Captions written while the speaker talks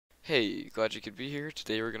Hey, glad you could be here.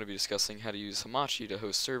 Today we're going to be discussing how to use Hamachi to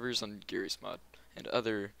host servers on Garry's Mod and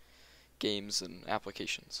other games and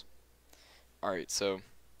applications. Alright, so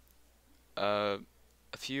a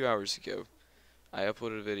few hours ago I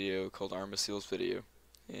uploaded a video called Armaseal's Video,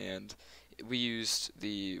 and we used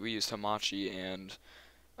Hamachi and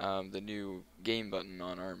the new game button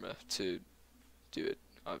on Arma to do it,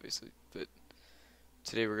 obviously. But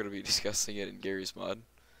today we're going to be discussing it in Garry's Mod.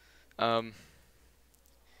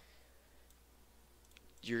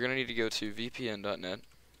 You're going to need to go to vpn.net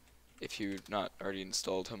if you've not already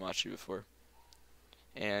installed Hamachi before.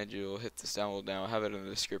 And you'll hit this download now. I have it in the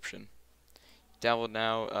description. Download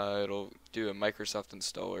now, it'll do a Microsoft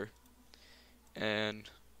installer.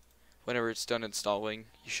 And whenever it's done installing,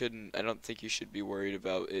 I don't think you should be worried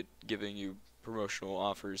about it giving you promotional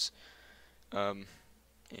offers. Once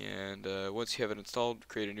you have it installed,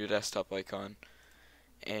 create a new desktop icon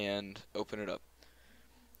and open it up.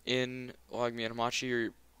 In Log Me in Hamachi, you're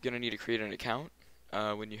going to need to create an account.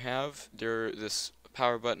 When you have, this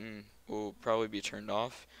power button will probably be turned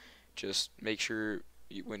off. Just make sure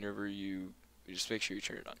just make sure you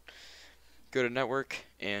turn it on. Go to network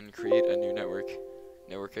and create a new network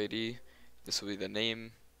ID. This will be the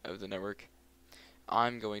name of the network.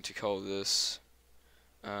 I'm going to call this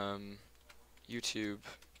YouTube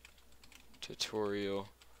tutorial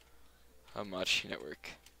Hamachi network.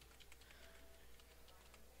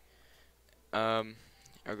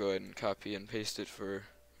 I'll go ahead and copy and paste it for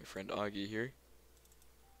my friend Augie here.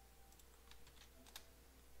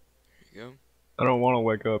 There you go. I don't want to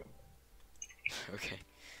wake up. Okay.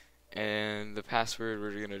 And the password,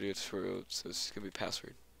 we're going to do a tutorial, so it's going to be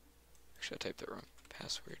password. Actually, I typed that wrong.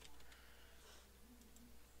 Password.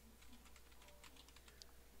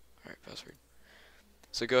 Alright, password.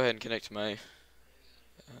 So go ahead and connect to my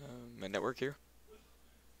my network here.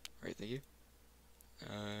 Alright, thank you.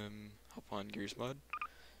 Hop on Gears Mod.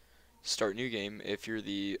 Start new game. If you're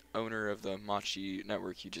the owner of the Hamachi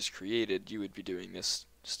network you just created, you would be doing this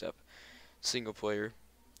step. Single player.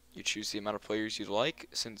 You choose the amount of players you'd like.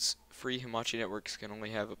 Since free Hamachi networks can only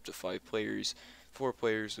have up to 5 players, 4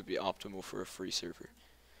 players would be optimal for a free server.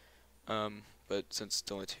 But since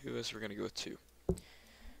it's only 2 of us, we're going to go with 2.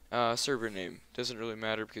 Server name. Doesn't really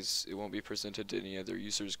matter because it won't be presented to any other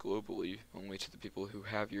users globally, only to the people who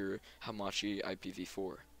have your Hamachi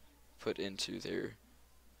IPv4 put into their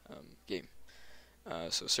game.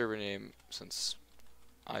 So server name, since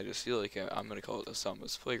I just feel like I'm going to call it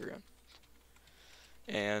Osama's Playground.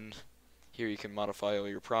 And here you can modify all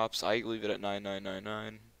your props. I leave it at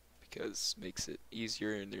 9999 because it makes it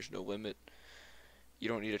easier and there's no limit. You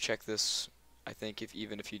don't need to check this. I think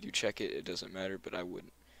even if you do check it, it doesn't matter, but I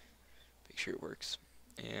wouldn't. Make sure it works.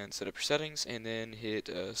 And set up your settings and then hit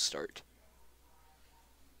start.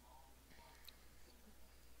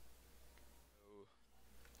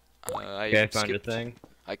 Okay, I found your thing.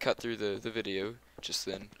 I cut through the video just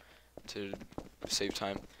then to save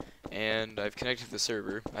time, and I've connected to the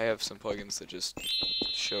server. I have some plugins that just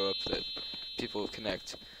show up that people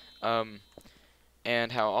connect. And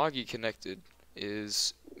how Augie connected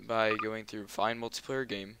is by going through Find Multiplayer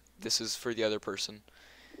Game. This is for the other person.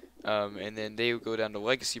 And then they would go down to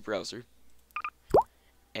Legacy Browser.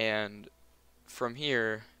 And from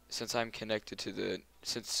here, since I'm connected to the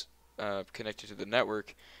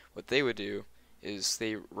network, what they would do is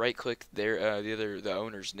they right-click the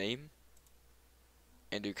owner's name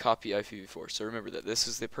and do copy IPv4. So remember that this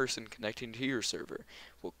is the person connecting to your server.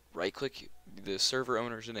 We'll right-click the server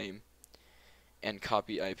owner's name and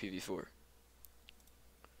copy IPv4.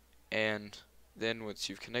 And then once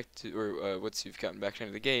you've connected, or once you've gotten back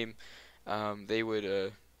into the game, they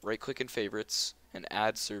would right-click in favorites and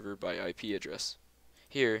add server by IP address.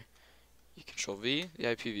 Here, you Control V, the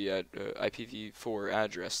IPv4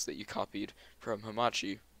 address that you copied from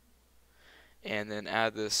Hamachi, and then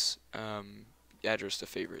add this address to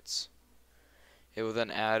favorites. It will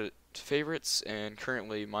then add it to favorites, and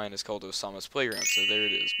currently mine is called Osama's Playground, so there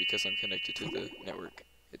it is, because I'm connected to the network.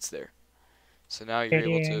 It's there. So now you're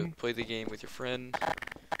able to play the game with your friend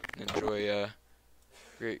and enjoy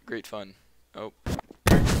great fun. Oh.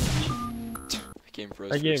 The game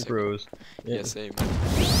froze. My game froze. Yeah, same.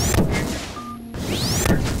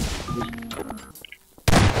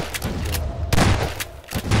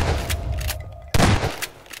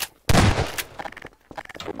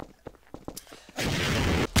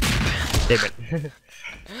 Damn it.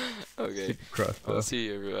 Okay. I'll see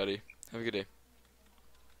you, everybody. Have a good day.